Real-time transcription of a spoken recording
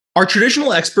Are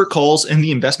traditional expert calls in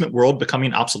the investment world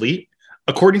becoming obsolete?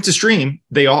 According to Stream,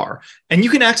 they are, and you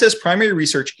can access primary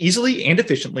research easily and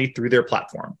efficiently through their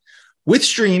platform. With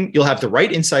Stream, you'll have the right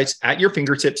insights at your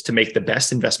fingertips to make the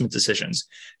best investment decisions.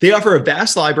 They offer a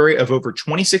vast library of over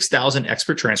 26,000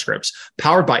 expert transcripts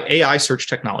powered by AI search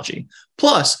technology.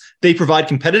 Plus, they provide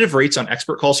competitive rates on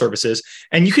expert call services,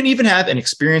 and you can even have an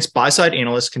experienced buy-side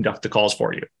analyst conduct the calls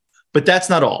for you. But that's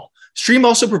not all. Stream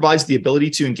also provides the ability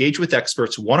to engage with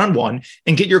experts one-on-one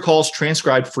and get your calls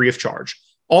transcribed free of charge,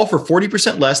 all for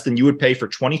 40% less than you would pay for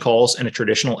 20 calls in a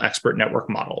traditional expert network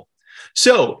model.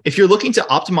 So if you're looking to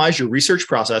optimize your research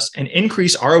process and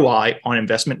increase ROI on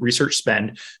investment research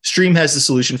spend, Stream has the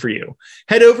solution for you.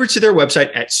 Head over to their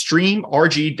website at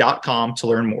streamrg.com to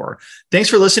learn more. Thanks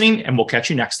for listening, and we'll catch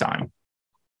you next time.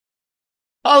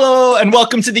 Hello, and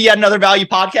welcome to the Yet Another Value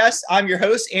podcast. I'm your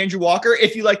host, Andrew Walker.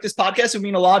 If you like this podcast, it would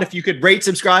mean a lot if you could rate,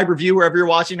 subscribe, review wherever you're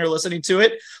watching or listening to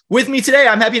it. With me today,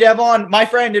 I'm happy to have on my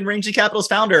friend and Rangeley Capital's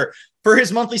founder for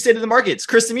his monthly State of the Markets,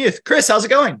 Chris DeMuth. Chris, how's it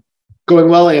going? Going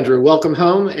well, Andrew. Welcome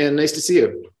home and nice to see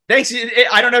you. Thanks.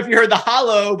 I don't know if you heard the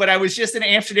hollow, but I was just in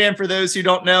Amsterdam for those who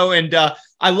don't know, and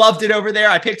I loved it over there.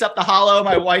 I picked up the hollow.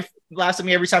 My wife laughs at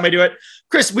me every time I do it.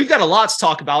 Chris, we've got a lot to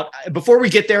talk about. Before we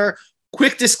get there,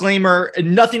 quick disclaimer,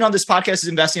 nothing on this podcast is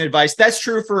investing advice. That's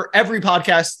true for every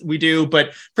podcast we do,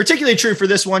 but particularly true for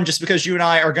this one, just because you and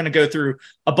I are going to go through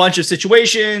a bunch of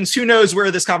situations. Who knows where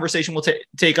this conversation will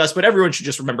take us, but everyone should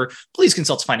just remember, please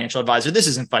consult a financial advisor. This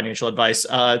isn't financial advice.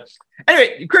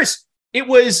 Anyway, Chris,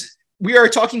 we are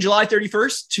talking July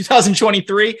 31st,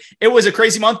 2023. It was a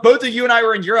crazy month. Both of you and I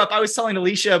were in Europe. I was telling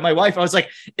Alicia, my wife, I was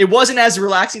like, it wasn't as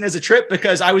relaxing as a trip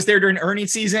because I was there during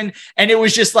earnings season. And it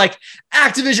was just like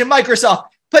Activision, Microsoft,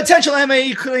 potential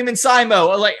M&A claim in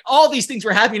Simo, like all these things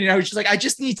were happening. And I was just like, I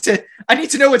need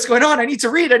to know what's going on. I need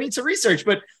to read, I need to research.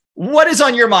 But what is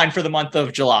on your mind for the month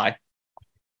of July?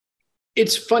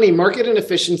 It's funny, market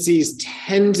inefficiencies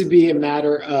tend to be a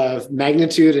matter of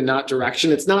magnitude and not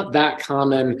direction. It's not that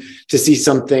common to see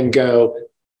something go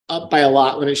up by a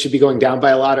lot when it should be going down by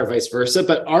a lot or vice versa.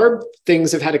 But our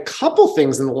things have had a couple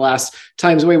things in the last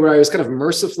times away where I was kind of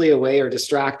mercifully away or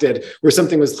distracted, where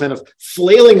something was kind of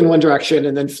flailing in one direction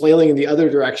and then flailing in the other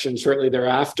direction shortly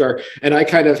thereafter. And I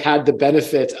kind of had the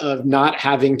benefit of not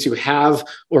having to have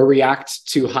or react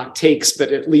to hot takes,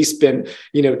 but at least been,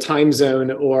 time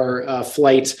zone or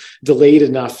flight delayed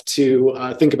enough to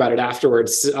think about it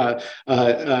afterwards.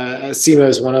 Simo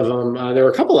is one of them. There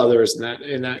were a couple others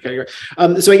in that category.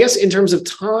 So I guess in terms of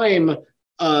time,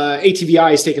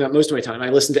 ATVI has taken up most of my time. I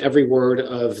listened to every word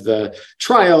of the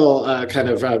trial,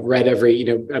 read every,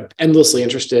 endlessly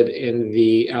interested in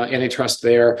the antitrust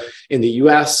there in the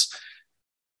US,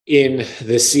 in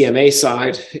the CMA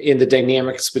side, in the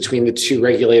dynamics between the two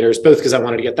regulators, both because I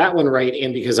wanted to get that one right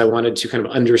and because I wanted to kind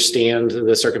of understand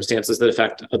the circumstances that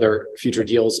affect other future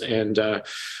deals and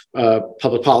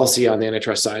public policy on the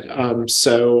antitrust side.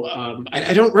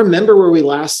 I don't remember where we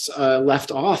last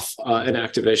left off in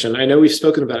Activision. I know we've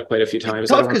spoken about it quite a few times.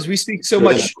 It's tough because we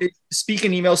speak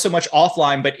in emails so much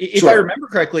offline, but if I remember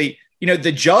correctly,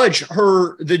 the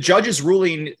judge's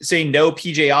ruling saying no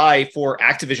PJI for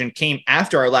Activision came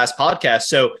after our last podcast.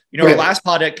 So, our last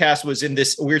podcast was in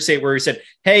this weird state where we said,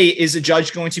 hey, is the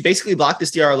judge going to basically block this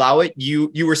deal or allow it?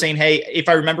 You were saying, hey, if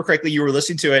I remember correctly, you were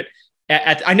listening to it.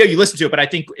 I know you listened to it, but I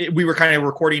think we were kind of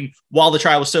recording while the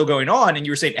trial was still going on. And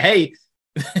you were saying, hey,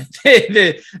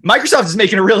 Microsoft is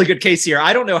making a really good case here.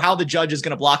 I don't know how the judge is going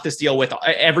to block this deal with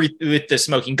the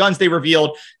smoking guns they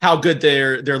revealed, how good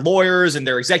their lawyers and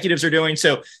their executives are doing.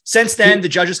 So since then, the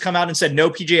judge has come out and said no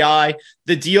PJI.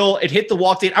 The deal, it hit the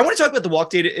walk date. I want to talk about the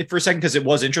walk date for a second because it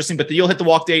was interesting, but the deal hit the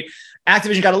walk date.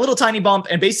 Activision got a little tiny bump,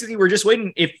 and basically we're just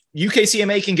waiting if UK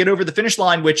CMA can get over the finish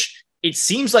line, which it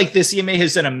seems like the CMA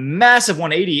has done a massive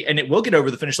 180 and it will get over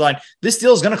the finish line. This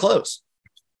deal is going to close.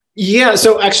 Yeah.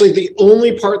 So actually the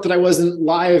only part that I wasn't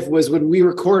live was when we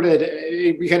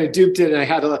recorded, we kind of duped it and I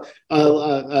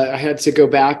had to go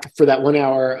back for that 1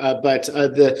 hour. But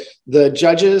the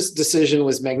judge's decision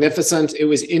was magnificent. It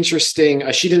was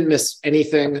interesting. She didn't miss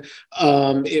anything.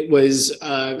 It was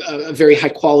a very high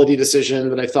quality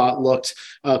decision that I thought looked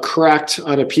correct,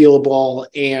 unappealable,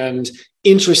 and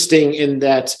interesting in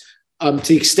that to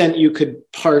the extent you could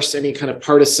parse any kind of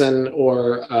partisan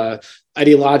or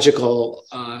ideological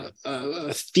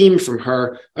theme from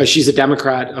her. She's a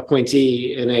Democrat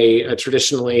appointee in a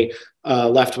traditionally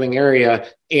left-wing area,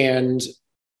 and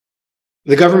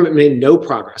the government made no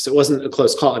progress. It wasn't a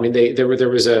close call. I mean, they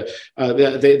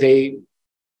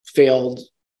failed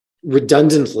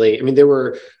redundantly. I mean, there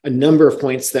were a number of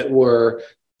points that were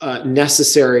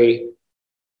necessary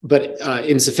but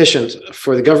insufficient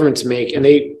for the government to make, and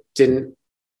they didn't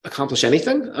accomplish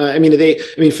anything. I mean,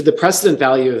 for the precedent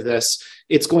value of this,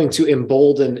 it's going to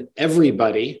embolden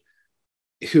everybody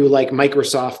who, like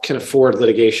Microsoft, can afford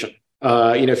litigation.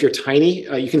 If you're tiny,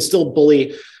 you can still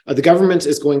bully. The government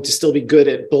is going to still be good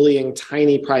at bullying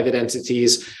tiny private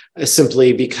entities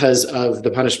simply because of the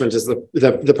punishment is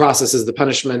the process is the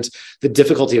punishment, the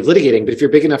difficulty of litigating. But if you're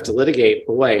big enough to litigate,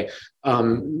 boy,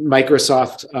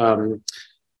 Microsoft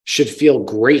should feel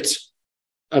great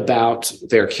about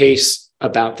their case,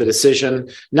 about the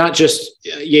decision, not just,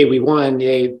 yay, we won,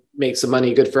 yay, make some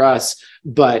money, good for us,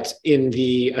 but in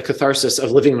the catharsis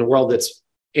of living in a world that's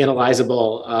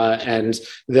analyzable, and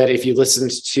that if you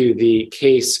listened to the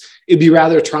case, it'd be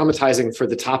rather traumatizing for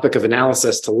the topic of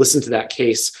analysis to listen to that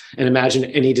case and imagine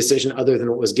any decision other than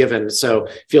what was given. So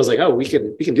it feels like, oh, we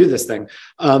can do this thing.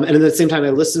 And at the same time, I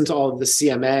listened to all of the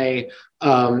CMA. The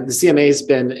CMA has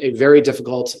been a very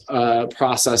difficult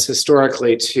process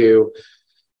historically to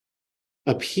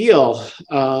appeal.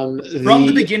 From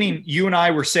the beginning, you and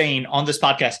I were saying on this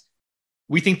podcast,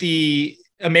 we think the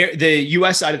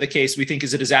U.S. side of the case we think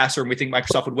is a disaster, and we think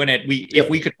Microsoft would win it. If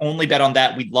we could only bet on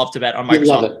that, we'd love to bet on Microsoft.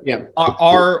 Love it. Yeah.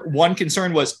 Our one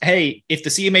concern was, hey, if the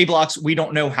CMA blocks, we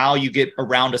don't know how you get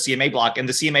around a CMA block. And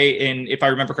the CMA, if I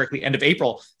remember correctly, end of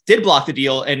April did block the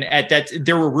deal, and at that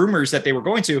there were rumors that they were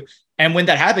going to. And when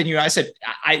that happened, I said,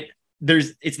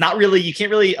 it's not really, you can't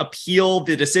really appeal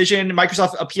the decision.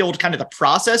 Microsoft appealed kind of the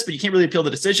process, but you can't really appeal the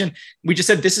decision. We just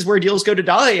said, this is where deals go to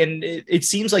die. And it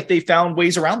seems like they found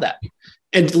ways around that.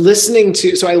 And I listened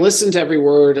to every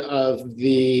word of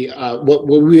the, what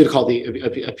we would call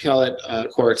the appellate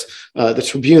court, the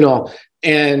tribunal.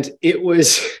 And it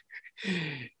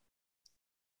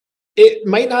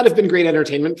might not have been great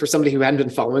entertainment for somebody who hadn't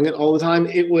been following it all the time.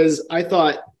 It was, I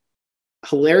thought,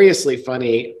 hilariously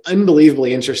funny,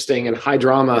 unbelievably interesting, and high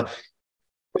drama.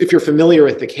 If you're familiar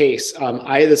with the case,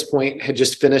 I at this point had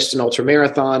just finished an ultra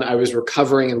marathon. I was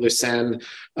recovering in Lucerne,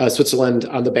 Switzerland,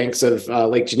 on the banks of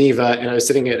Lake Geneva, and I was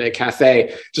sitting at a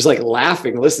cafe, just like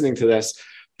laughing, listening to this,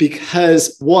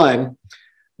 because one,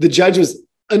 the judge was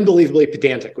unbelievably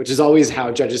pedantic, which is always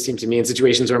how judges seem to me in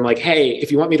situations where I'm like, hey,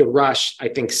 if you want me to rush, I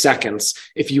think seconds.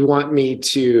 If you want me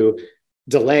to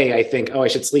delay, I think, oh, I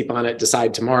should sleep on it,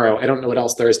 decide tomorrow. I don't know what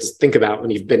else there is to think about when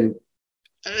you've been,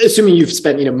 assuming you've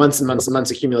spent months and months and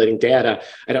months accumulating data.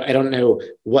 I don't know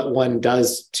what one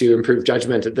does to improve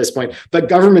judgment at this point, but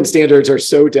government standards are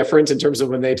so different in terms of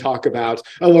when they talk about,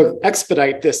 oh, look,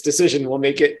 expedite this decision, we'll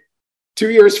make it 2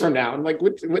 years from now. I'm like,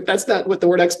 that's not what the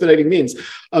word expediting means.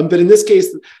 But in this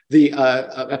case, the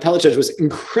appellate judge was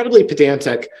incredibly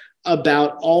pedantic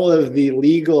about all of the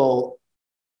legal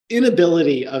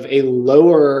inability of a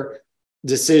lower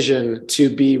decision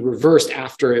to be reversed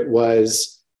after it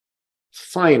was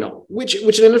final, which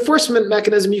in an enforcement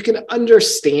mechanism you can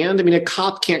understand. I mean, a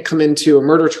cop can't come into a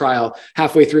murder trial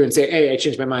halfway through and say, hey, I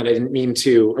changed my mind, I didn't mean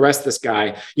to arrest this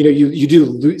guy. You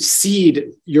do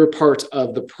cede your part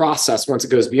of the process once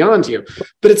it goes beyond you.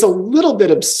 But it's a little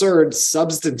bit absurd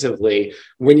substantively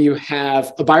when you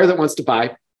have a buyer that wants to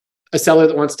buy, a seller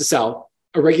that wants to sell,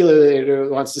 a regulator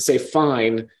that wants to say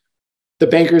fine, the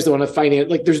bankers that want to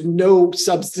finance, like there's no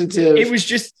substantive.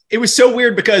 It was so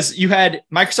weird because you had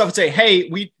Microsoft would say,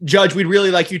 hey, Judge, we'd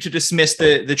really like you to dismiss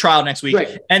the trial next week.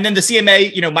 Right. And then the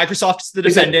CMA, Microsoft's the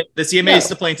defendant, the CMA is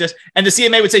the plaintiff, and the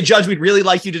CMA would say, Judge, we'd really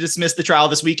like you to dismiss the trial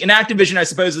this week. And Activision, I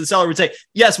suppose, the seller would say,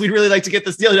 yes, we'd really like to get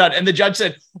this deal done. And the judge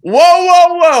said,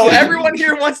 whoa, everyone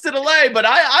here wants to delay, but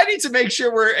I need to make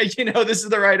sure this is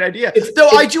the right idea.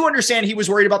 I do understand he was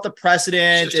worried about the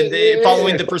precedent and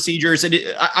following the procedures. And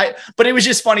but it was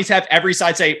just funny to have every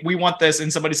side say, we want this,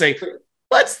 and somebody say,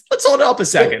 let's hold it up a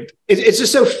second. It's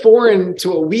just so foreign to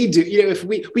what we do. If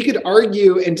we could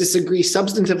argue and disagree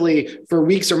substantively for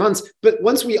weeks or months, but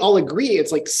once we all agree,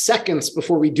 it's like seconds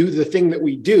before we do the thing that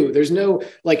we do. There's no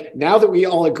now that we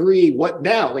all agree, what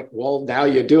now? Now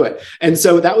you do it. And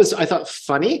so that was, I thought,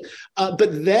 funny.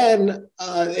 But then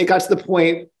it got to the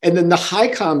point, and then the high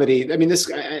comedy. I mean,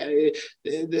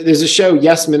 there's a show,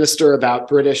 Yes, Minister, about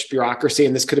British bureaucracy,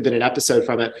 and this could have been an episode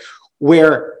from it,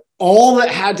 where all that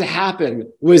had to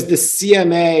happen was the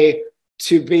CMA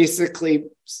to basically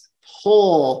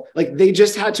pull, they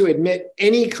just had to admit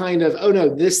any kind of, oh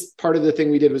no, this part of the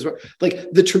thing we did was wrong.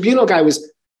 The tribunal guy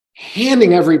was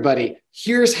handing everybody,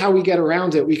 here's how we get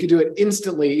around it. We could do it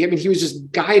instantly. I mean, he was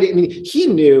just guiding. I mean, he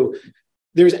knew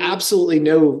there's absolutely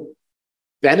no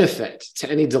benefit to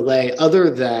any delay other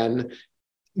than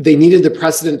they needed the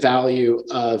precedent value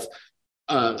of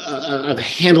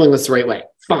handling this the right way.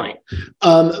 Fine.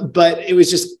 But it was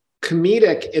just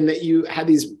comedic in that you had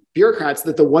these bureaucrats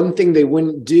that the one thing they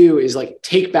wouldn't do is like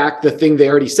take back the thing they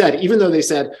already said, even though they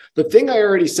said the thing I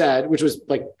already said, which was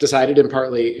like decided and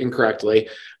partly incorrectly,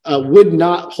 would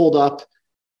not hold up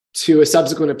to a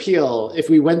subsequent appeal. If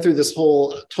we went through this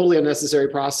whole totally unnecessary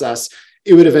process,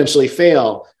 it would eventually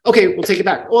fail. Okay, we'll take it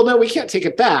back. Well, no, we can't take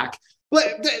it back.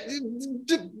 But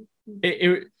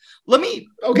let me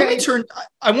turn.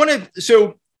 I want to.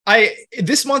 So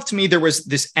this month to me, there was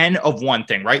this N of one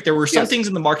thing, right? There were some things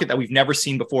in the market that we've never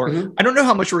seen before. Mm-hmm. I don't know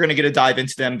how much we're going to get to dive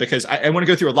into them because I want to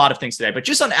go through a lot of things today, but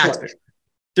just on Activision,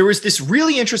 there was this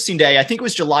really interesting day. I think it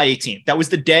was July 18th. That was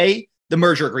the day the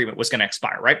merger agreement was going to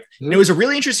expire, right? Mm-hmm. And it was a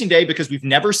really interesting day because we've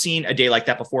never seen a day like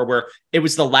that before, where it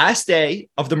was the last day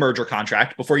of the merger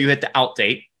contract before you hit the out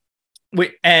date.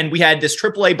 And we had this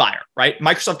AAA buyer, right?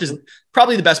 Microsoft is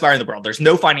probably the best buyer in the world. There's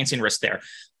no financing risk there.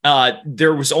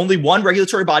 There was only one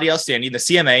regulatory body outstanding, the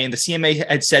CMA, and the CMA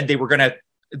had said they were going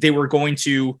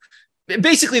to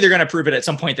basically, they're going to approve it at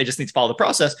some point. They just need to follow the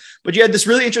process. But you had this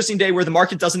really interesting day where the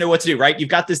market doesn't know what to do, right? You've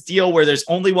got this deal where there's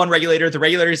only one regulator. The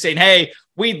regulator is saying, hey,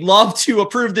 we'd love to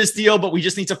approve this deal, but we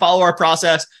just need to follow our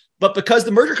process. But because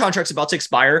the merger contract's about to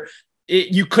expire,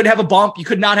 you could have a bump. You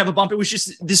could not have a bump. It was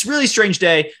just this really strange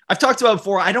day. I've talked about it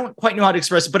before. I don't quite know how to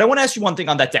express it, but I want to ask you one thing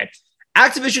on that day.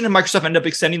 Activision and Microsoft end up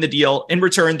extending the deal. In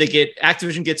return,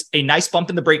 Activision gets a nice bump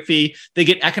in the break fee. They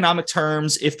get economic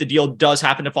terms if the deal does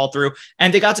happen to fall through.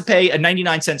 And they got to pay a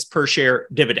 99 cents per share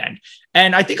dividend.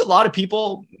 And I think a lot of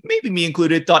people, maybe me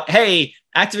included, thought, hey,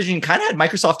 Activision kind of had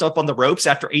Microsoft up on the ropes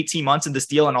after 18 months in this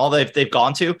deal and all that they've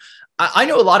gone to. I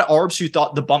know a lot of ARBs who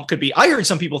thought the bump could be, I heard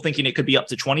some people thinking it could be up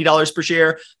to $20 per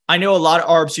share. I know a lot of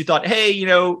ARBs who thought, hey,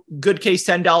 good case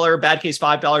 $10, bad case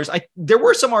 $5. There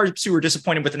were some ARBs who were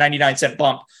disappointed with the 99 cent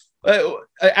bump.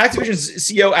 Activision's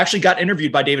CEO actually got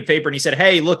interviewed by David Faber and he said,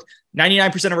 hey, look,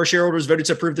 99% of our shareholders voted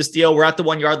to approve this deal. We're at the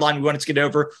 1 yard line. We wanted to get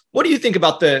over. What do you think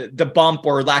about the bump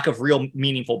or lack of real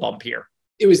meaningful bump here?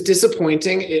 It was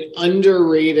disappointing. It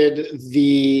underrated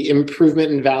the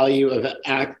improvement in value of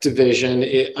Activision.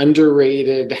 It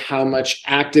underrated how much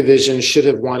Activision should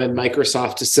have wanted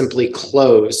Microsoft to simply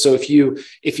close. So if you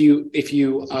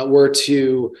were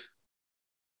to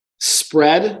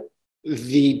spread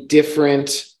the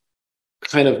different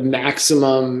kind of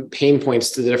maximum pain points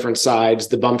to the different sides,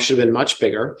 the bump should have been much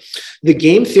bigger. The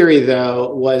game theory,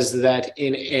 though, was that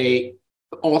in a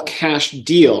all-cash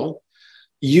deal,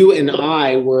 you and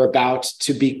I were about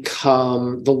to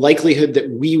become, the likelihood that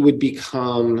we would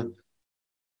become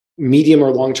medium or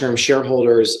long-term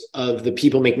shareholders of the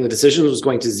people making the decisions was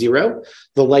going to zero.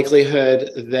 The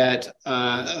likelihood that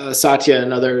Satya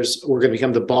and others were going to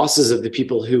become the bosses of the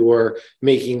people who were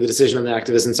making the decision on the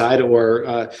Activision side,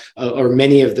 or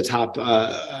many of the top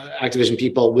Activision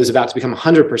people, was about to become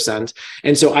 100%.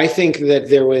 And so I think that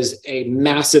there was a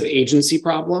massive agency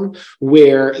problem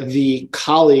where the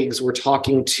colleagues were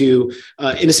talking to,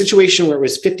 in a situation where it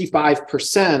was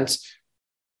 55%,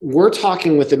 we're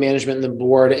talking with the management and the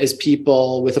board as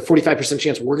people with a 45%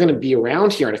 chance we're going to be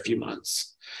around here in a few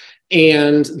months.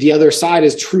 And the other side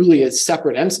is truly a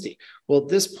separate entity. Well, at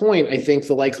this point, I think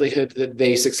the likelihood that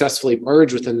they successfully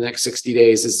merge within the next 60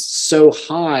 days is so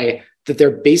high that they're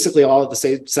basically all at the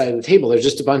same side of the table. There's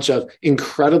just a bunch of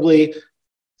incredibly,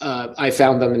 I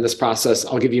found them in this process.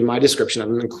 I'll give you my description of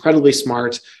them: incredibly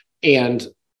smart and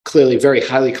clearly very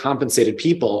highly compensated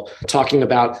people talking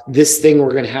about this thing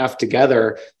we're going to have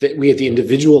together that we at the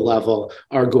individual level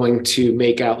are going to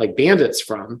make out like bandits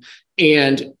from.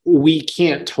 And we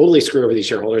can't totally screw over these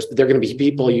shareholders, but they're going to be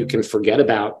people you can forget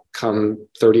about come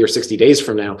 30 or 60 days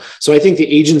from now. So I think the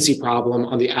agency problem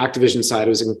on the Activision side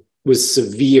was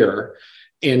severe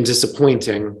and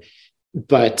disappointing,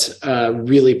 but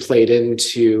really played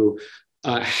into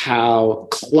how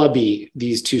clubby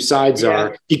these two sides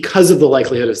are because of the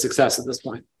likelihood of success at this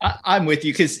point. I'm with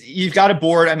you because you've got a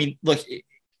board. I mean, look,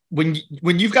 when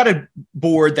you've got a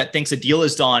board that thinks a deal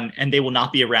is done and they will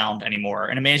not be around anymore,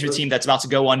 and a management team that's about to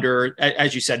go under,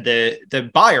 as you said, the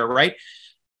buyer, right?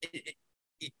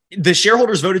 The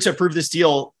shareholders voted to approve this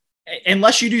deal.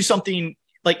 Unless you do something,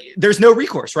 like, there's no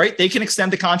recourse, right? They can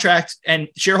extend the contract and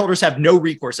shareholders have no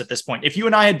recourse at this point. If you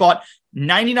and I had bought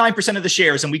 99% of the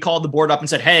shares and we called the board up and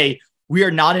said, hey, we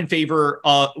are not in favor.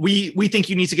 We think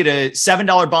you need to get a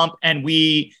 $7 bump, and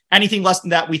anything less than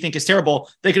that we think is terrible.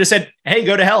 They could have said, hey,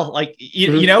 go to hell. Like,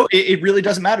 you know, it really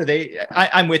doesn't matter.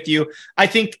 I'm with you. I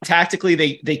think tactically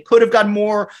they could have gotten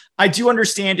more. I do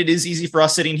understand it is easy for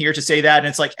us sitting here to say that. And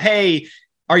it's like, hey,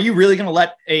 are you really going to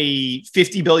let a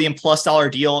 $50 billion plus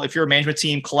deal, if you're a management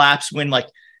team, collapse when, like,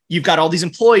 you've got all these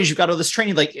employees, you've got all this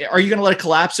training? Like, are you going to let it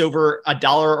collapse over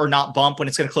 $1 or not bump when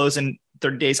it's going to close in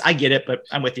 30 days? I get it, but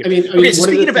I'm with you. I mean, okay, so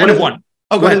speaking of N of one,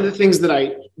 One of the things that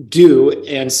I do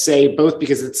and say, both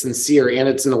because it's sincere and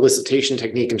it's an elicitation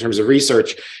technique in terms of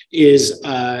research, is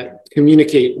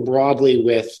communicate broadly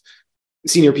with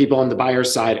senior people on the buyer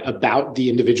side about the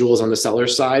individuals on the seller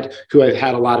side who I've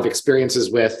had a lot of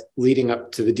experiences with leading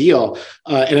up to the deal.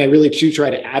 And I really do try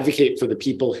to advocate for the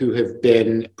people who have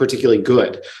been particularly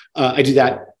good. I do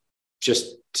that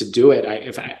just to do it.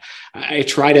 I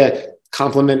try to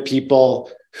compliment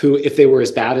people who, if they were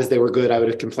as bad as they were good, I would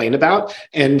have complained about.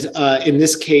 And in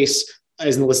this case,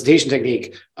 as an elicitation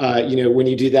technique, when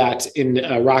you do that in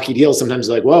a rocky deal, sometimes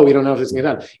you're like, whoa, we don't know if it's going to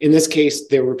get done. In this case,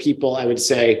 there were people, I would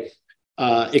say,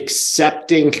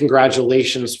 accepting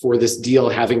congratulations for this deal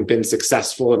having been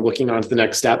successful and looking on to the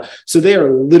next step. So they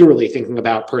are literally thinking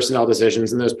about personnel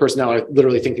decisions, and those personnel are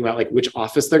literally thinking about like which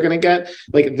office they're going to get.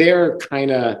 Like they're kind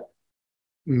of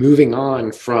moving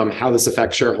on from how this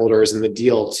affects shareholders and the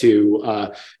deal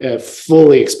to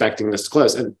fully expecting this to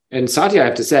close. And Satya, I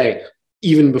have to say,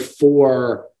 even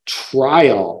before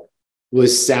trial,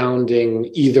 was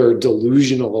sounding either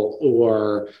delusional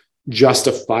or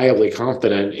justifiably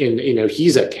confident in,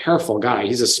 he's a careful guy,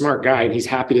 he's a smart guy, and he's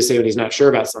happy to say when he's not sure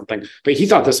about something, but he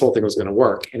thought this whole thing was going to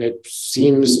work, and it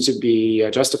seems to be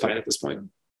justified at this point.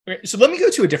 So let me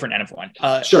go to a different end of one.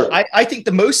 Sure. I think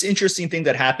the most interesting thing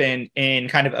that happened in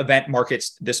kind of event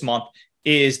markets this month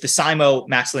is the Simo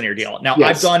MaxLinear deal. Now,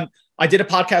 yes. I did a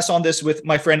podcast on this with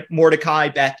my friend Mordecai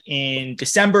back in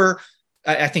December.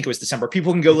 I think it was December.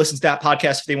 People can go listen to that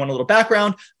podcast if they want a little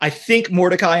background. I think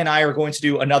Mordecai and I are going to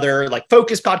do another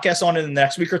focus podcast on it in the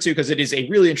next week or two, because it is a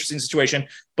really interesting situation,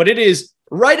 but it is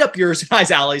right up yours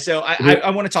guys' alley. So I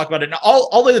want to talk about it. And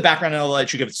I'll lay the background and I'll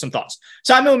let you give it some thoughts.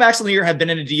 Simo and MaxLinear have been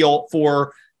in a deal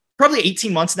for probably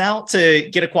 18 months now to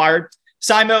get acquired.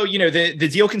 Simo, the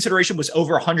deal consideration was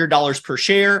over $100 per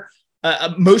share.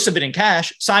 Most of it in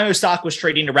cash. Simo stock was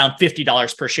trading around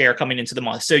 $50 per share coming into the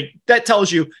month. So that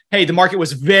tells you, hey, the market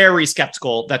was very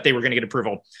skeptical that they were going to get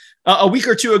approval. A week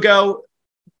or two ago,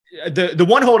 the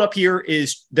one holdup here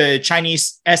is the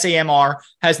Chinese SAMR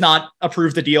has not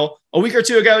approved the deal. A week or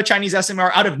two ago, Chinese SAMR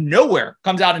out of nowhere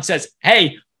comes out and says,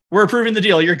 hey, we're approving the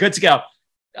deal. You're good to go.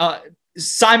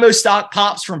 Simo stock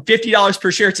pops from $50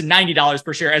 per share to $90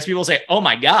 per share as people say, oh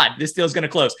my God, this deal is going to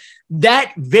close.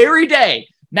 That very day,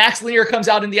 MaxLinear comes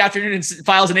out in the afternoon and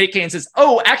files an 8K and says,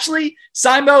 oh, actually,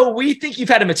 Simo, we think you've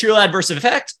had a material adverse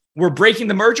effect. We're breaking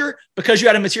the merger because you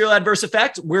had a material adverse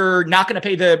effect. We're not going to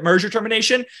pay the merger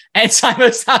termination. And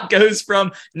Simo stock goes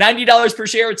from $90 per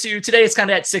share to today, it's kind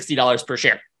of at $60 per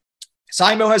share.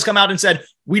 Simo has come out and said,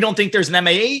 we don't think there's an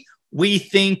MAE. We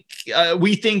think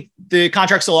the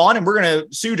contract's still on, and we're going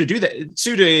to sue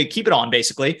to keep it on,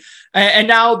 basically. And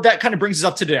now that kind of brings us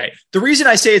up to today. The reason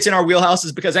I say it's in our wheelhouse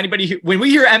is because when we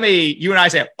hear MAE, you and I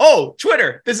say, oh,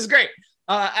 Twitter, this is great.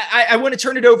 I want to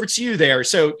turn it over to you there.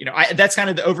 So, that's kind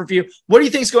of the overview. What do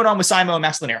you think is going on with Simo and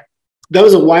MaxLinear? That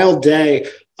was a wild day.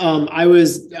 I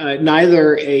was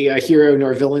neither a hero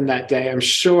nor villain that day. I'm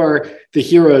sure the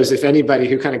heroes, if anybody,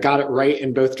 who kind of got it right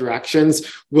in both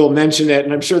directions will mention it.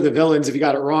 And I'm sure the villains, if you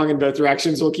got it wrong in both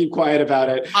directions, will keep quiet about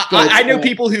it. I know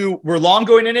people who were long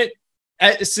going in it.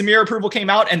 Samir approval came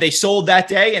out and they sold that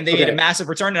day and they made a massive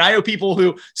return. And I know people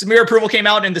who Samir approval came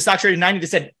out and the stock traded 90, they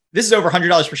said, this is over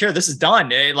 $100 per share. This is done.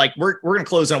 We're going to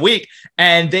close in a week.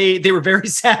 And they were very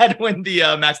sad when the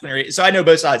MaxLinear. So I know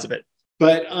both sides of it.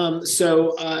 But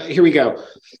here we go.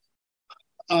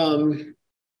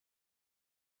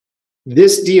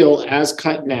 This deal, as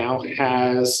cut now,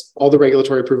 has all the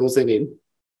regulatory approvals they need.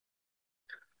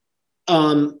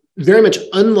 Very much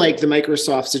unlike the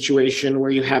Microsoft situation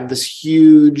where you have this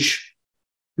huge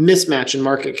mismatch in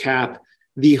market cap,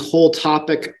 the whole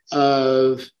topic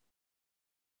of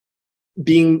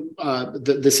being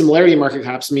the similarity in market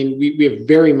caps, we have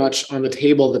very much on the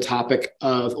table the topic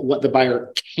of what the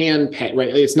buyer can pay, right?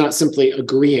 It's not simply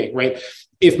agreeing, right?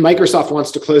 If Microsoft wants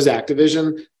to close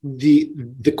Activision,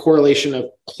 the correlation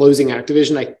of closing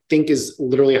Activision, I think, is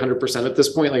literally 100% at this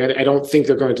point. I don't think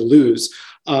they're going to lose.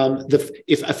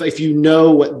 If you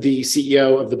know what the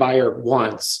CEO of the buyer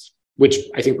wants, which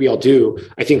I think we all do,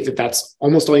 I think that's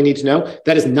almost all you need to know.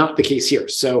 That is not the case here.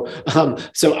 So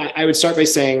I would start by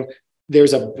saying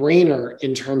there's a brainer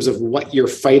in terms of what you're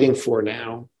fighting for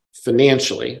now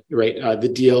financially, right? The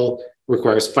deal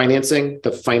requires financing.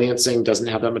 The financing doesn't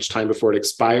have that much time before it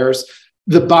expires.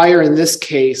 The buyer in this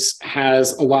case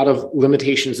has a lot of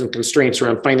limitations and constraints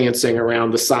around financing,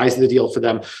 around the size of the deal for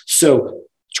them. So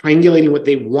triangulating what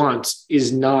they want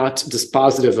is not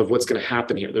dispositive of what's going to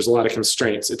happen here. There's a lot of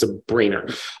constraints. It's a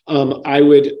brainer. I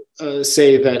would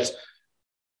say that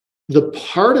the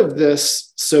part of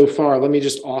this so far, let me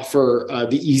just offer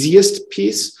the easiest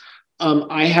piece.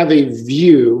 I have a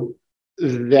view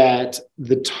that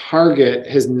the target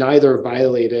has neither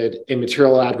violated a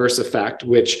material adverse effect,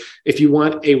 which if you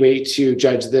want a way to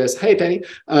judge this, hey, Penny,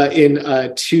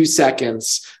 in 2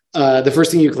 seconds, the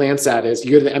first thing you glance at is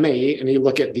you go to the MAE and you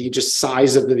look at the just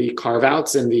size of the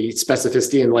carve-outs and the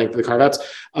specificity and length of the carve-outs,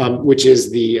 which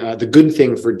is the good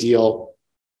thing for deal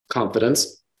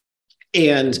confidence.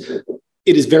 And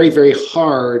it is very, very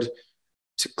hard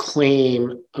to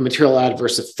claim a material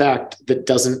adverse effect that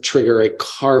doesn't trigger a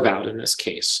carve out in this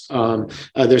case.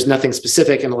 There's nothing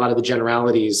specific, and a lot of the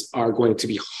generalities are going to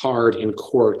be hard in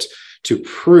court to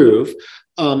prove.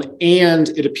 And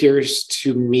it appears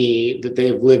to me that they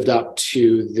have lived up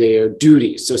to their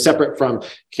duties. So separate from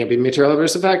can't be material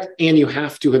adverse effect, and you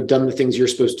have to have done the things you're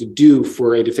supposed to do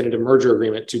for a definitive merger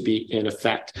agreement to be in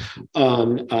effect.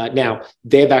 Now,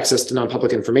 they have access to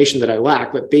non-public information that I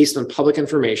lack, but based on public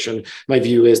information, my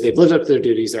view is they've lived up to their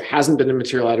duties. There hasn't been a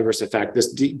material adverse effect.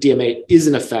 This DMA is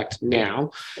in effect now.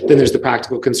 Then there's the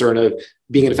practical concern of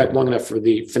being in effect long enough for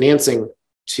the financing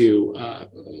to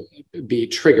be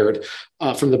triggered.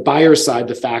 From the buyer's side,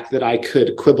 the fact that I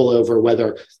could quibble over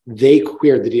whether they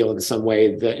queered the deal in some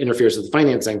way that interferes with the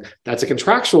financing, that's a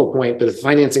contractual point, but if the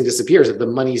financing disappears, if the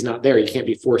money's not there, you can't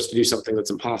be forced to do something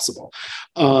that's impossible.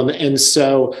 And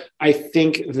so I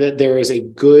think that there is a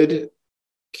good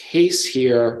case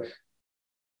here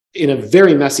in a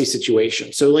very messy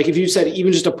situation. So like if you said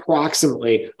even just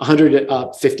approximately 100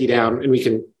 up, 50 down, and we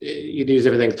can you do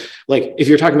different things. Like if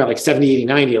you're talking about like 70, 80,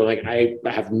 90, like I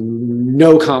have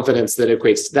no confidence that it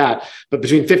equates to that. But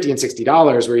between $50 and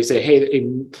 $60 where you say, hey, a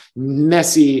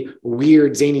messy,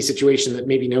 weird, zany situation that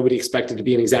maybe nobody expected to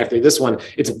be in exactly this one,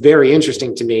 it's very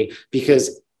interesting to me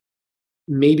because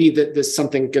maybe that this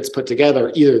something gets put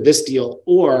together, either this deal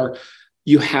or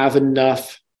you have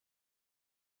enough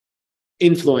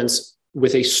influence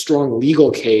with a strong legal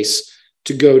case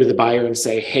to go to the buyer and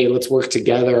say, hey, let's work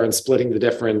together on splitting the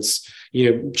difference,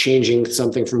 changing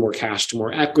something from more cash to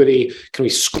more equity. Can we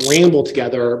scramble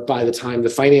together by the time the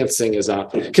financing is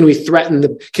up? Can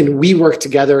we work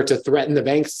together to threaten the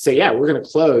banks to say, yeah, we're going to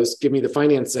close, give me the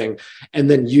financing, and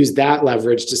then use that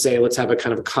leverage to say, let's have a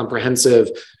kind of a comprehensive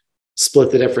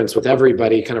split the difference with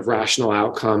everybody kind of rational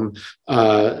outcome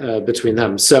between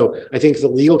them. So I think the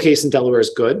legal case in Delaware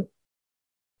is good.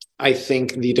 I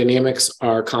think the dynamics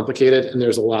are complicated, and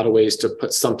there's a lot of ways to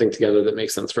put something together that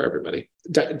makes sense for everybody.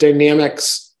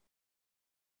 Dynamics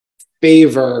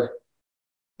favor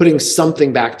putting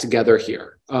something back together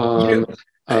here. So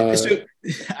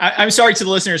I'm sorry to the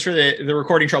listeners for the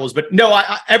recording troubles, but no,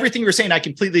 everything you're saying, I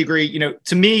completely agree.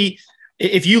 To me,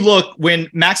 if you look, when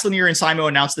MaxLinear and Simo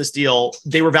announced this deal,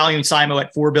 they were valuing Simo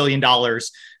at $4 billion.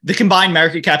 The combined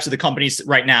market caps of the companies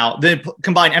right now, the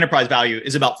combined enterprise value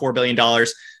is about $4 billion.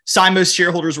 Simo's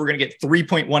shareholders were going to get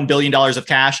 $3.1 billion of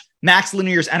cash.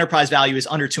 MaxLinear's enterprise value is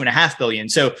under $2.5 billion.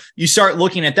 So you start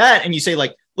looking at that and you say,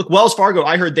 like, look, Wells Fargo,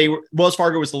 Wells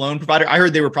Fargo was the loan provider. I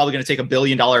heard they were probably going to take $1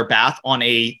 billion bath on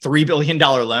a $3 billion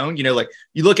loan. Like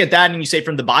you look at that and you say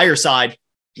from the buyer side,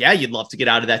 yeah, you'd love to get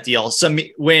out of that deal. So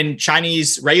when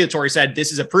Chinese regulatory said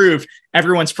this is approved,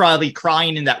 everyone's probably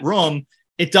crying in that room.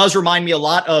 It does remind me a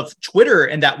lot of Twitter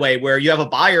in that way, where you have a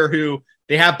buyer who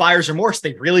they have buyer's remorse.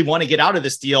 They really want to get out of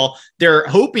this deal. They're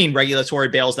hoping regulatory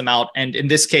bails them out. And in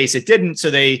this case, it didn't.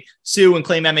 So they sue and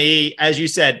claim MAE. As you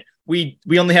said, we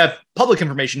only have public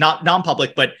information, not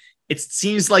non-public, but it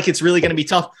seems like it's really going to be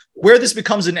tough. Where this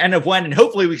becomes an end of when, and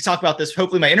hopefully we can talk about this.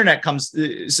 Hopefully my internet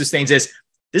sustains this.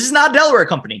 This is not a Delaware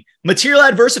company. Material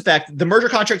adverse effect, the merger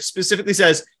contract specifically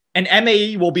says an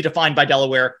MAE will be defined by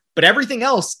Delaware, but everything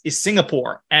else is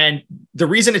Singapore. And the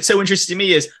reason it's so interesting to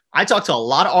me is I talked to a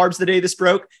lot of ARBs the day this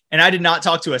broke, and I did not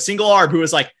talk to a single ARB who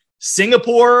was like,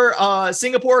 Singapore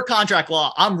contract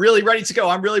law. I'm really ready to go.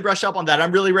 I'm really brushed up on that.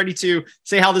 I'm really ready to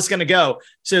say how this is going to go.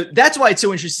 So that's why it's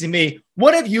so interesting to me.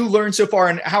 What have you learned so far,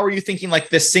 and how are you thinking like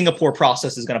this Singapore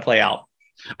process is going to play out?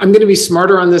 I'm going to be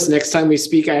smarter on this next time we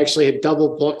speak. I actually had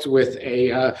double booked with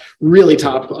a really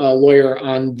top lawyer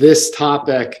on this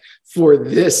topic for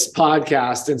this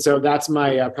podcast. And so that's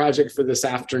my project for this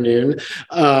afternoon.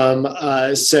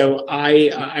 So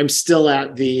I'm still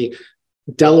at the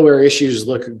Delaware issues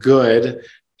look good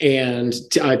and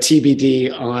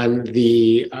TBD on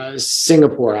the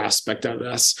Singapore aspect of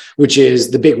this, which is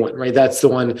the big one, right? That's the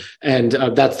one. And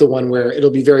that's the one where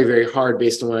it'll be very, very hard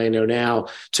based on what I know now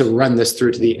to run this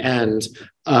through to the end.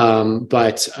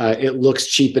 But it looks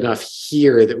cheap enough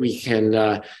here that we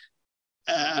can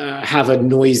have a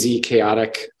noisy,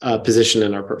 chaotic position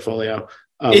in our portfolio.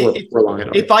 We're long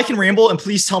enough. If I can ramble, and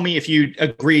please tell me if you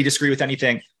agree, disagree with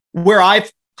anything, where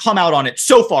I've come out on it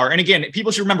so far. And again,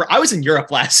 people should remember I was in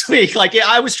Europe last week. Like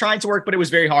I was trying to work, but it was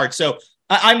very hard. So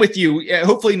I'm with you.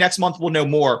 Hopefully next month we'll know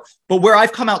more. But where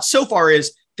I've come out so far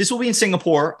is this will be in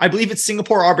Singapore. I believe it's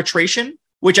Singapore arbitration,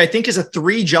 which I think is a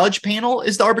 3-judge panel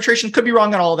is the arbitration. Could be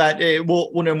wrong on all that.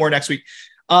 We'll know more next week.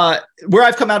 Where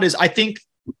I've come out is I think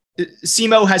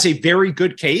SEMO has a very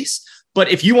good case. But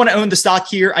if you want to own the stock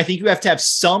here, I think you have to have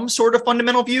some sort of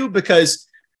fundamental view because,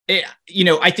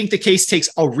 I think the case takes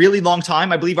a really long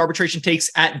time. I believe arbitration takes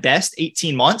at best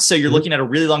 18 months. So you're looking at a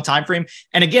really long time frame.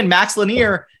 And again, Max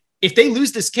Linear, if they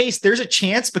lose this case, there's a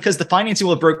chance because the financing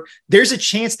will have broke. There's a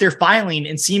chance they're filing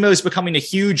and SEMO is becoming a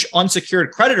huge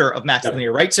unsecured creditor of Max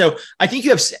Linear, right? So I think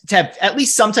you have to have at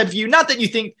least some type of view. Not that you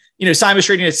think, SIMO's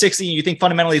trading at 60 and you think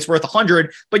fundamentally it's worth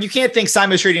 100, but you can't think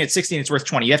SIMO's trading at 60 and it's worth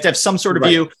 20. You have to have some sort of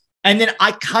view. And then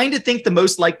I kind of think the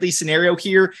most likely scenario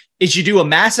here is you do a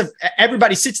massive,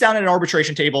 everybody sits down at an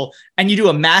arbitration table and you do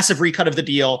a massive recut of the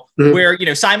deal where,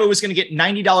 SIMO was going to get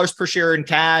 $90 per share in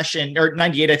cash or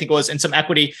 98, I think it was, and some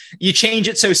equity. You change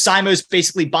it. So SIMO's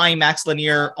basically buying Max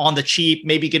Linear on the cheap,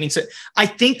 maybe getting, I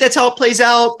think that's how it plays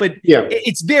out, but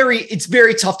it's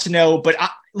very tough to know. But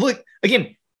look,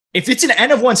 again, if it's an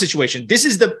N of 1 situation, this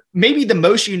is maybe the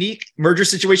most unique merger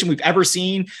situation we've ever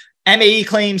seen. MAE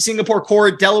claims, Singapore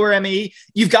court, Delaware MAE,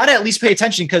 you've got to at least pay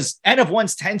attention because N of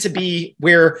 1s tend to be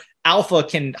where alpha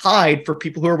can hide for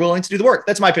people who are willing to do the work.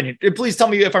 That's my opinion. Please tell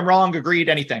me if I'm wrong, agreed,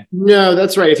 anything. No,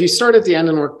 that's right. If you start at the end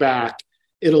and work back,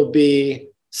 it'll be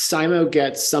SIMO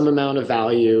gets some amount of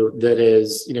value that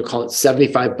is, call it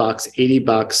 $75,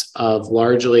 $80 of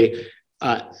largely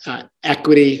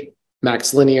equity,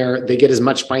 Max Linear. They get as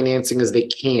much financing as they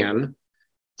can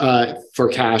for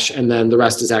cash, and then the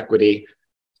rest is equity.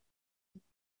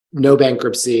 No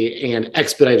bankruptcy and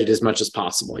expedite it as much as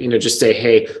possible. Just say,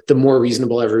 hey, the more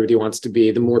reasonable everybody wants to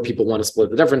be, the more people want to split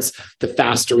the difference, the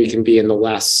faster we can be and the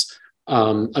less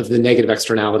of the negative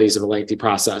externalities of a lengthy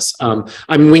process.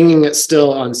 I'm winging it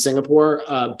still on Singapore,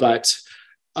 but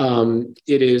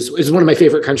it's one of my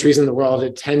favorite countries in the world.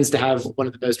 It tends to have one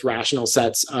of the most rational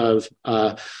sets of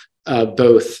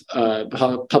both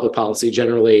public policy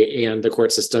generally, and the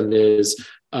court system is,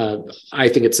 I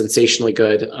think it's sensationally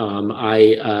good.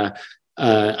 I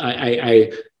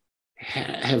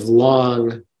have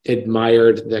long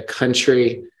admired the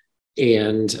country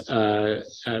and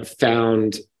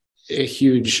found a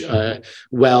huge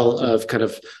well of kind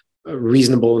of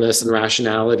reasonableness and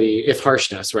rationality, if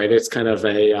harshness, right? It's kind of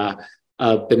a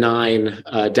benign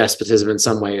despotism in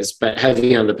some ways, but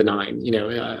heavy on the benign,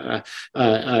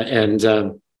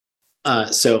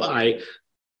 so I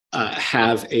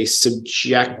have a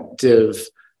subjective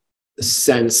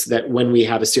sense that when we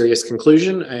have a serious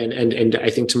conclusion, and I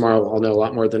think tomorrow I'll know a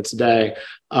lot more than today,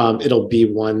 it'll be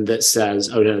one that says,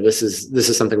 oh no, this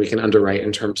is something we can underwrite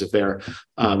in terms of their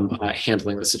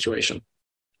handling the situation.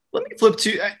 Let me flip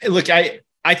to look. I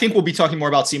think we'll be talking more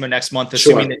about SEMO next month,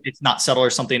 assuming that it's not settled or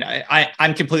something.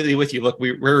 I'm completely with you. Look,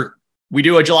 we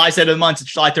do a July set of the month.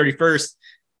 It's July 31st.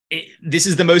 This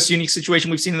is the most unique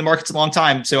situation we've seen in the markets in a long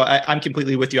time. So I'm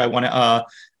completely with you. I want to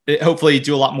hopefully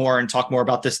do a lot more and talk more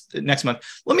about this next month.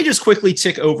 Let me just quickly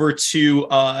tick over to,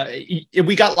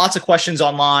 we got lots of questions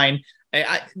online.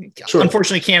 I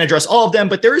unfortunately can't address all of them,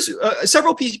 but there's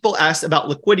several people asked about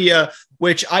Liquidia,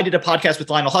 which I did a podcast with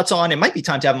Lionel Hutz on. It might be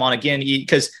time to have him on again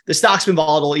because the stock's been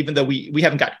volatile, even though we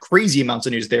haven't got crazy amounts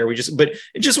of news there. But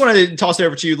just wanted to toss it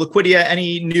over to you. Liquidia,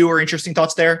 any new or interesting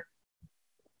thoughts there?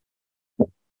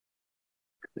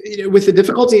 With the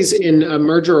difficulties in a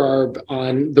merger arb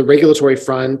on the regulatory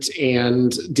front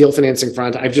and deal financing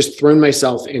front, I've just thrown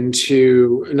myself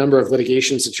into a number of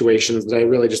litigation situations that I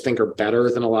really just think are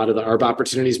better than a lot of the arb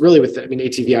opportunities. Really,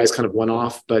 ATVI is kind of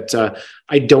one-off, but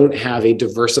I don't have a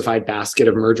diversified basket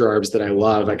of merger arbs that I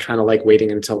love. I kind of like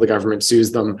waiting until the government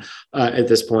sues them at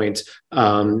this point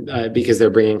because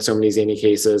they're bringing so many zany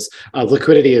cases.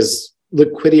 Liquidia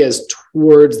is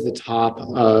towards the top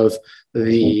of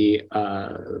the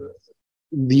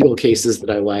legal cases that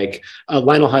I like.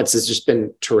 Lionel Hutz has just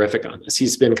been terrific on this.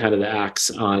 He's been kind of the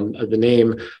axe on the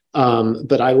name,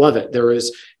 but I love it. There were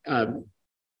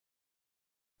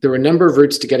a number of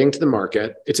routes to getting to the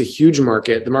market. It's a huge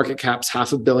market. The market cap's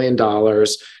 $500 million,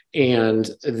 and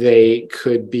they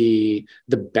could be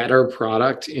the better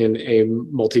product in a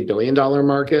multi-billion-dollar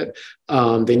market.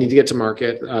 They need to get to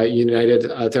market.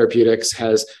 United Therapeutics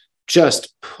has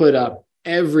just put up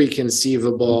every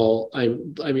conceivable,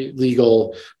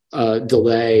 legal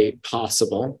delay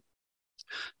possible.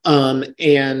 With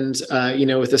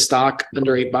the stock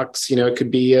under $8, it could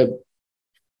be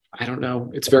I don't know.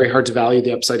 It's very hard to value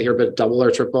the upside here, but double or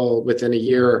triple within a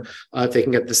year if they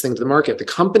can get this thing to the market. The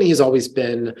company has always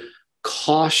been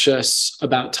cautious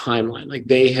about timeline. Like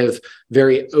they have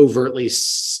very overtly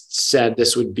said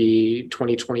this would be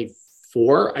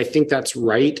 2024. I think that's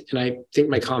right. And I think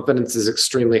my confidence is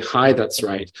extremely high. That's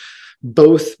right.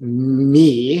 Both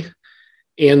me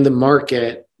and the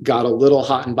market got a little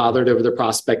hot and bothered over the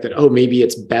prospect that, oh, maybe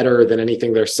it's better than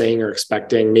anything they're saying or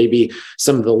expecting. Maybe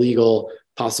some of the legal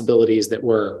possibilities that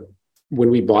were,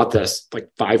 when we bought this, like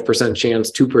 5%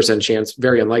 chance, 2% chance,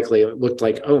 very unlikely. It looked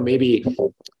like, oh, maybe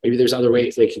there's other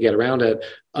ways they could get around it.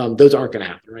 Those aren't going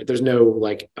to happen, right? There's no,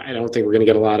 like, I don't think we're going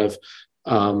to get a lot of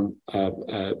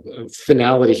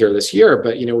finality here this year,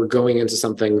 but, we're going into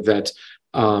something that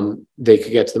they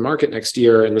could get to the market next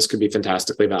year, and this could be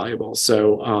fantastically valuable.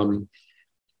 So,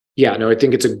 I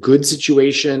think it's a good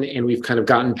situation, and we've kind of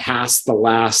gotten past the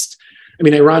last,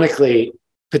 ironically,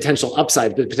 potential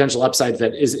upside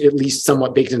that is at least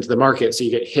somewhat baked into the market. So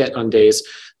you get hit on days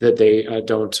that they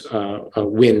don't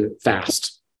win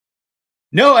fast.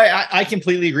 No, I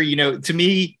completely agree. To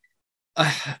me,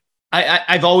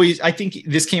 I think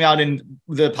this came out in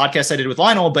the podcast I did with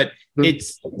Lionel, but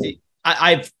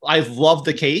I've loved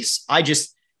the case.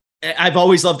 I've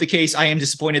always loved the case. I am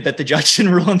disappointed that the judge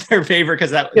didn't rule in their favor,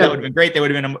 because that would have been great. They would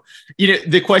have been,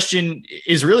 the question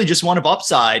is really just one of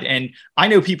upside. And I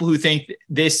know people who think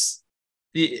this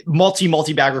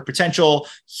multi-bagger potential,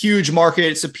 huge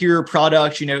market, superior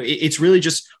product, it's really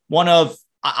just one of,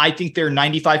 I think they're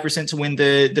 95% to win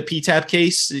the PTAB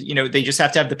case. They just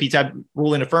have to have the PTAB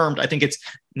ruling affirmed. I think it's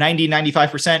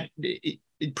 95%.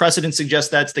 Precedent suggests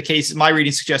that's the case. My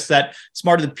reading suggests that.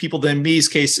 Smarter people than me's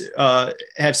case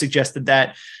have suggested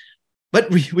that. But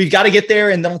we've got to get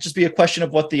there, and then it'll just be a question of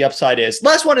what the upside is.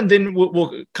 Last one, and then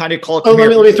we'll kind of call it. Let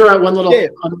me throw out one little. Yeah.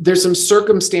 There's some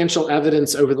circumstantial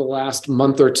evidence over the last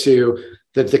month or two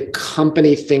that the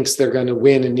company thinks they're going to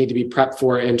win and need to be prepped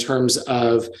for in terms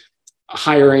of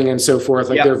hiring and so forth.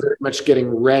 Like they're very much getting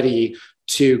ready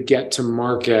to get to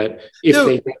market if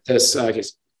they get this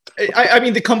case.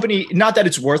 The company, not that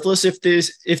it's worthless if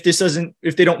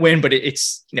they don't win, but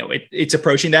it's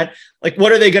approaching that. Like,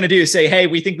 what are they going to do? Say, hey,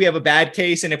 we think we have a bad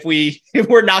case, and if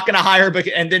we're not going to hire, but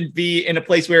and then be in a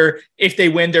place where if they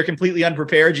win, they're completely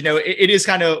unprepared. It is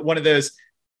kind of one of those.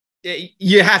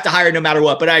 You have to hire no matter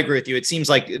what. But I agree with you. It seems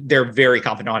like they're very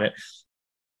confident on it.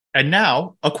 And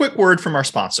now, a quick word from our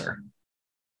sponsor.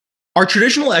 Are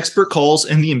traditional expert calls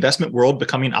in the investment world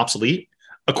becoming obsolete?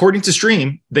 According to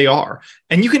Stream, they are,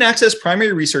 and you can access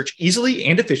primary research easily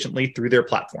and efficiently through their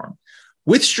platform.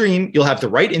 With Stream, you'll have the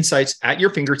right insights at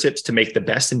your fingertips to make the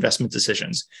best investment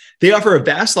decisions. They offer a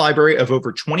vast library of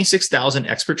over 26,000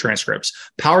 expert transcripts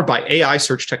powered by AI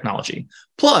search technology.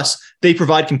 Plus, they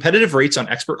provide competitive rates on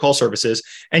expert call services,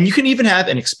 and you can even have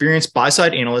an experienced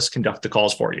buy-side analyst conduct the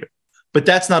calls for you. But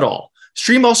that's not all.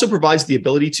 Stream also provides the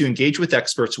ability to engage with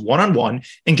experts one-on-one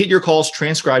and get your calls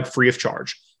transcribed free of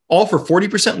charge, all for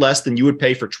 40% less than you would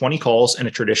pay for 20 calls in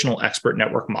a traditional expert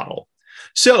network model.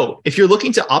 So if you're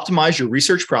looking to optimize your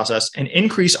research process and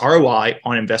increase ROI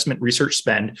on investment research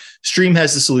spend, Stream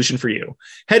has the solution for you.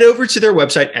 Head over to their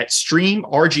website at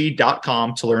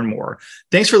streamrg.com to learn more.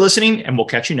 Thanks for listening, and we'll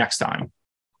catch you next time.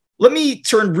 Let me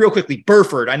turn real quickly.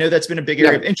 Burford. I know that's been a big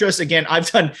area of interest. Again,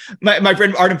 I've done, my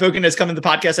friend Arden Fogan has come in the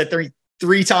podcast, I think,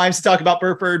 3 times to talk about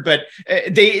Burford, but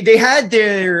they had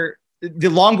the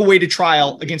long-awaited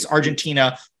trial against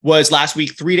Argentina was last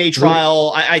week, 3-day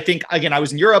trial. I think, again, I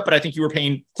was in Europe, but I think you were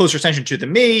paying closer attention to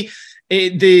than me.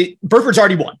 The Burford's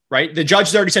already won, right? The judge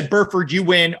has already said, Burford, you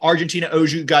win. Argentina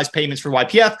owes you guys payments for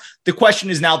YPF. The question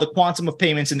is now the quantum of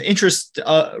payments and the interest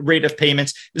rate of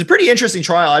payments. It's a pretty interesting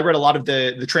trial. I read a lot of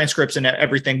the transcripts and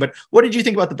everything, but what did you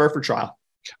think about the Burford trial?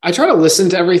 I try to listen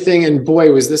to everything, and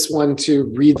boy, was this one to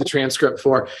read the transcript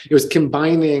for. It was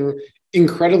combining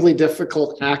incredibly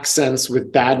difficult accents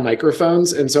with bad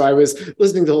microphones. And so I was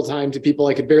listening the whole time to people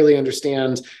I could barely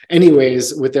understand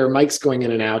anyways with their mics going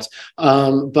in and out.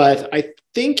 But I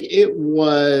think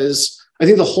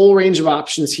the whole range of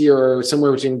options here are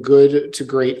somewhere between good to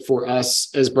great for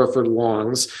us as Burford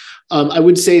longs. I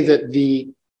would say that the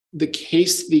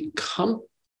case the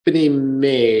company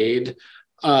made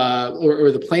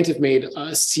or the plaintiff made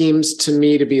seems to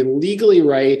me to be legally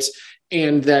right,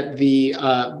 and that the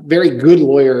very good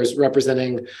lawyers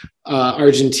representing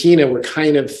Argentina were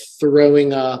kind of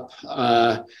throwing up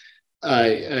a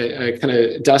kind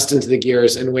of dust into the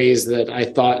gears in ways that I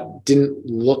thought didn't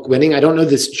look winning. I don't know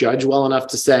this judge well enough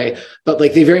to say, but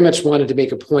like they very much wanted to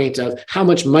make a point of how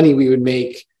much money we would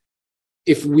make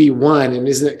if we won, and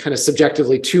isn't it kind of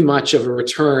subjectively too much of a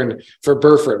return for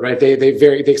Burford, right? They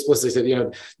explicitly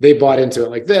said, they bought into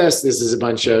it like this. This is a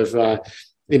bunch of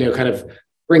kind of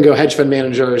Ringo hedge fund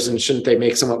managers, and shouldn't they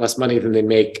make somewhat less money than they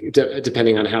make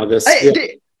depending on how this?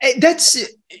 They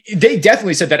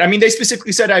definitely said that. I mean, they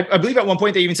specifically said, I believe at one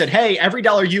point they even said, hey, every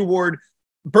dollar you award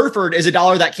Burford is a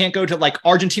dollar that can't go to like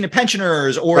Argentina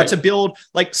pensioners or to build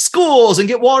like schools and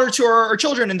get water to our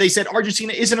children. And they said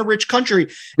Argentina isn't a rich country.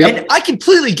 Yep. And I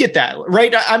completely get that,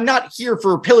 right? I'm not here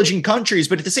for pillaging countries,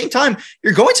 but at the same time,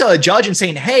 you're going to a judge and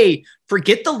saying, hey,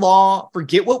 forget the law,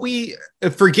 forget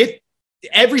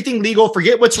everything legal,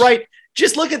 forget what's right.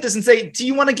 Just look at this and say, do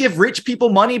you want to give rich people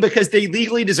money because they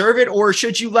legally deserve it? Or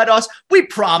should you let us, we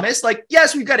promise, like,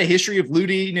 yes, we've got a history of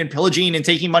looting and pillaging and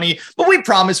taking money, but we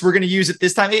promise we're going to use it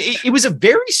this time. It was a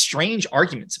very strange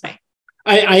argument to me.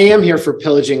 I am here for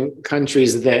pillaging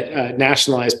countries that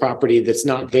nationalize property that's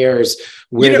not theirs,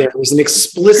 where there is an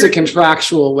explicit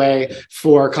contractual way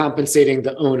for compensating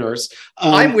the owners.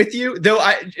 I'm with you, though.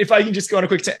 If I can just go on a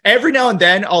quick, every now and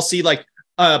then I'll see like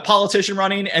a politician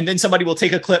running, and then somebody will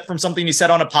take a clip from something he said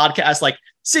on a podcast like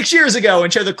 6 years ago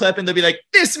and show the clip, and they'll be like,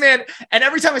 this man. And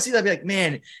every time I see that, I'll be like,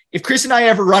 man, if Chris and I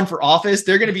ever run for office,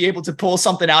 they're going to be able to pull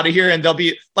something out of here. And they'll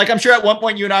be like, I'm sure at one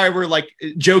point you and I were like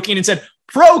joking and said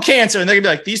pro-cancer, and they're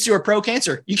gonna be like, these two are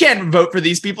pro-cancer. You can't vote for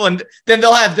these people. And then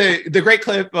they'll have the great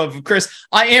clip of Chris,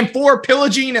 I am for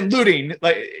pillaging and looting.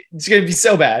 Like, it's going to be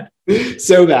so bad.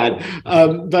 So bad.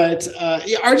 But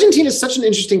Argentina is such an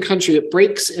interesting country. It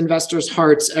breaks investors'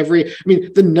 hearts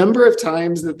the number of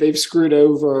times that they've screwed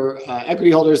over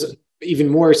equity holders, even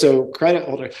more so credit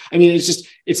holders. I mean, it's just,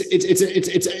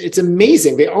 it's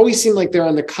amazing. They always seem like they're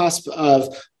on the cusp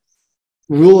of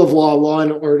rule of law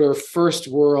and order, first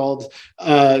world,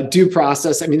 due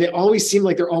process. I mean, they always seem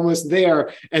like they're almost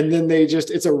there. And then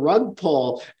it's a rug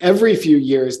pull every few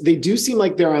years. They do seem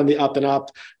like they're on the up and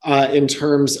up in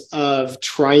terms of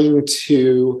trying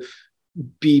to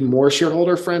be more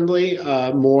shareholder friendly,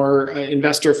 more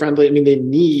investor friendly. I mean, they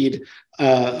need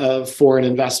a foreign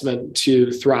investment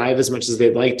to thrive as much as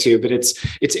they'd like to, but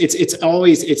it's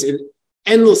always an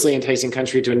endlessly enticing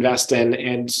country to invest in,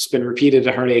 and it's been repeated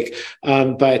a heartache.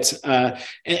 And then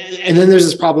there's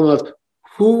this problem of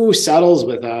who settles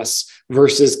with us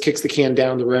versus kicks the can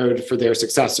down the road for their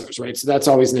successors, right? So that's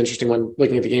always an interesting one,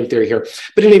 looking at the game theory here.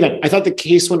 But in any event, I thought the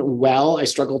case went well. I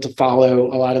struggled to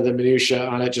follow a lot of the minutia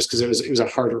on it just because it was a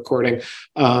hard recording.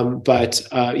 I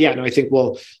think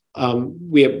it'll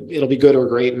be good or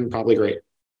great, and probably great.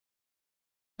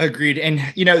 Agreed. And,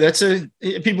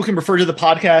 people can refer to the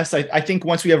podcast. I think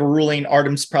once we have a ruling,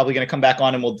 Artem's probably going to come back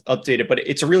on and we'll update it. But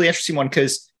it's a really interesting one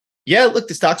because, the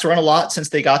stocks are on a lot since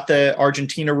they got the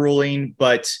Argentina ruling.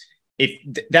 But if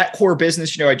that core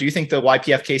business, I do think the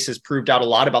YPF case has proved out a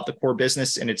lot about the core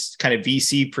business and its kind of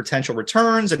VC potential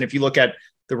returns. And if you look at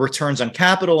the returns on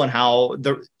capital and how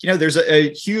there's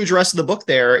a huge rest of the book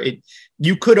there,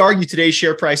 you could argue today's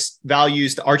share price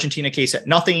values the Argentina case at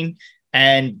nothing.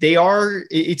 And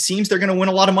it seems they're going to win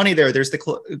a lot of money there. There's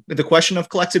the question of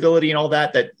collectibility and all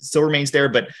that still remains there.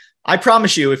 But I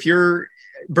promise you, if you're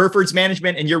Burford's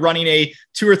management and you're running a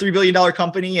 $2 or $3 billion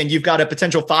company and you've got a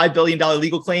potential $5 billion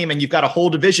legal claim and you've got a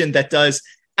whole division that does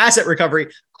asset recovery,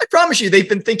 I promise you they've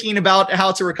been thinking about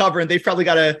how to recover, and they've probably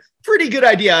got a pretty good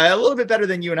idea, a little bit better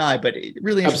than you and I, but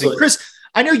really interesting. Absolutely. Chris,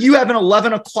 I know you have an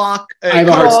 11 o'clock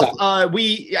cutoff.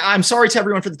 I'm sorry to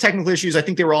everyone for the technical issues. I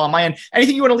think they were all on my end.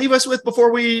 Anything you want to leave us with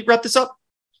before we wrap this up?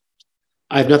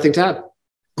 I have nothing to add.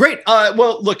 Great.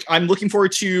 Well, look, I'll talk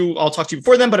to you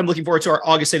before then, but I'm looking forward to our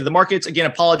August State of the Markets. Again,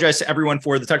 apologize to everyone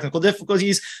for the technical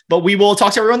difficulties, but we will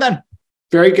talk to everyone then.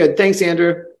 Very good. Thanks,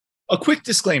 Andrew. A quick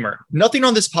disclaimer: nothing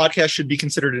on this podcast should be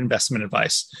considered investment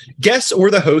advice. Guests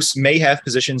or the hosts may have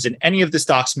positions in any of the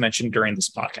stocks mentioned during this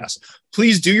podcast.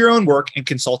 Please do your own work and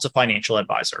consult a financial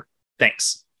advisor.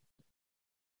 Thanks.